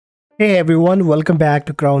Hey everyone, welcome back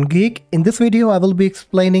to Crown Geek. In this video, I will be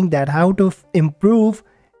explaining that how to improve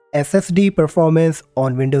SSD performance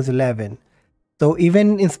on Windows 11. So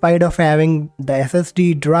even in spite of having the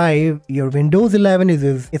SSD drive, your Windows 11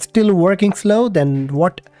 is still working slow, then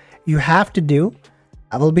what you have to do,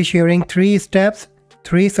 I will be sharing 3 steps,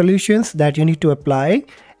 3 solutions that you need to apply,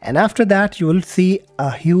 and after that you will see a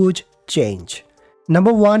huge change.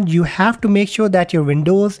 Number 1, you have to make sure that your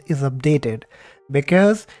Windows is updated,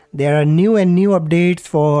 because there are new updates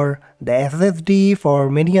for the SSD, for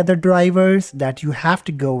many other drivers that you have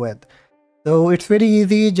to go with. So it's very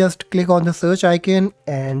easy, just click on the search icon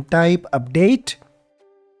and type update,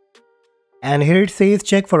 and here it says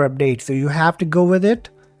check for update, so you have to go with it,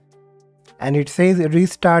 and it says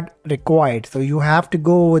restart required, so you have to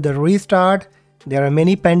go with the restart. There are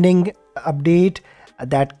many pending update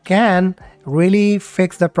that can really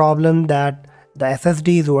fix the problem that the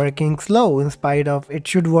SSD is working slow in spite of it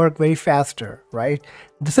should work very faster, right?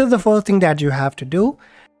 This is the first thing that you have to do.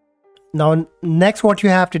 Now next, what you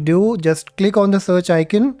have to do, just click on the search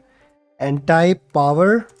icon and type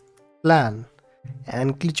power plan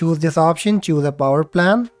and choose this option, choose a power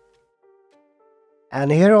plan, and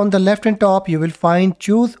here on the left and top you will find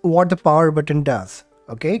choose what the power button does.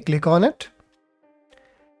 Okay, click on it,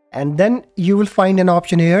 and then you will find an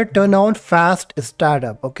option here, turn on fast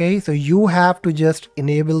startup. Okay, so you have to just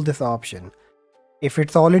enable this option. If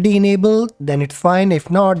it's already enabled, then it's fine.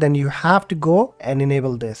 If not, then you have to go and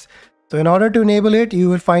enable this. So in order to enable it, you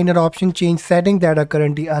will find an option, change settings that are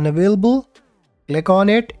currently unavailable. Click on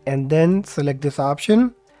it and then select this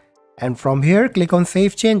option, and from here click on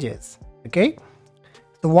save changes. Okay,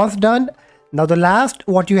 so once done, now the last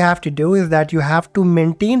what you have to do is that you have to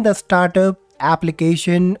maintain the startup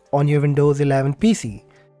application on your Windows 11 PC.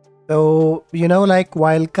 So like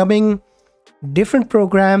while coming different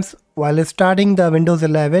programs while starting the Windows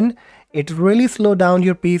 11, it really slow down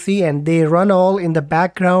your PC and they run all in the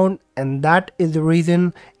background, and that is the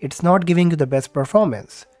reason it's not giving you the best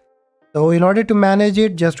performance. So in order to manage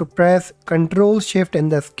it, just to press Ctrl Shift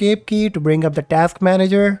and the escape key to bring up the task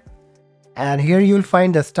manager, and here you'll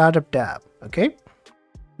find the startup tab. Okay,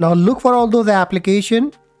 now look for all those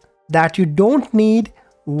applications that you don't need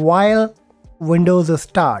while Windows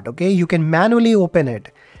start. Okay, you can manually open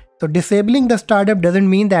it. So disabling the startup doesn't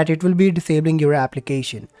mean that it will be disabling your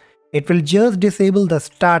application. It will just disable the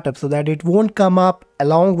startup so that it won't come up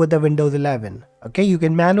along with the Windows 11. Okay, you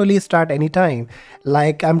can manually start anytime.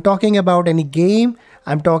 Like I'm talking about any game,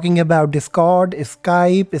 I'm talking about Discord,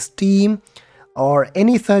 Skype, Steam, or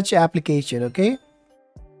any such application. Okay,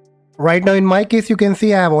 right now in my case you can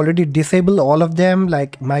see I have already disabled all of them,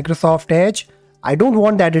 like Microsoft Edge. I don't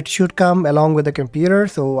want that it should come along with the computer,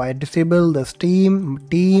 so I disable the Steam,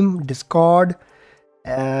 Team, Discord,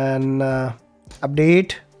 and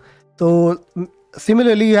update. So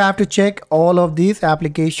similarly you have to check all of these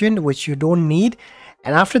applications which you don't need,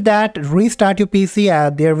 and after that restart your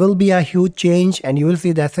PC. There will be a huge change and you will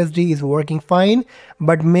see the SSD is working fine,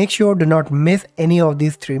 but make sure do not miss any of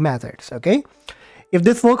these 3 methods. Okay, if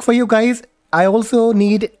this worked for you guys, I also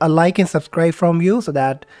need a like and subscribe from you, so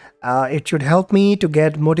that it should help me to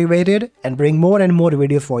get motivated and bring more and more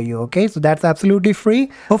videos for you. Okay, so that's absolutely free.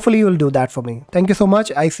 Hopefully you will do that for me. Thank you so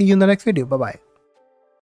much. I see you in the next video. Bye bye.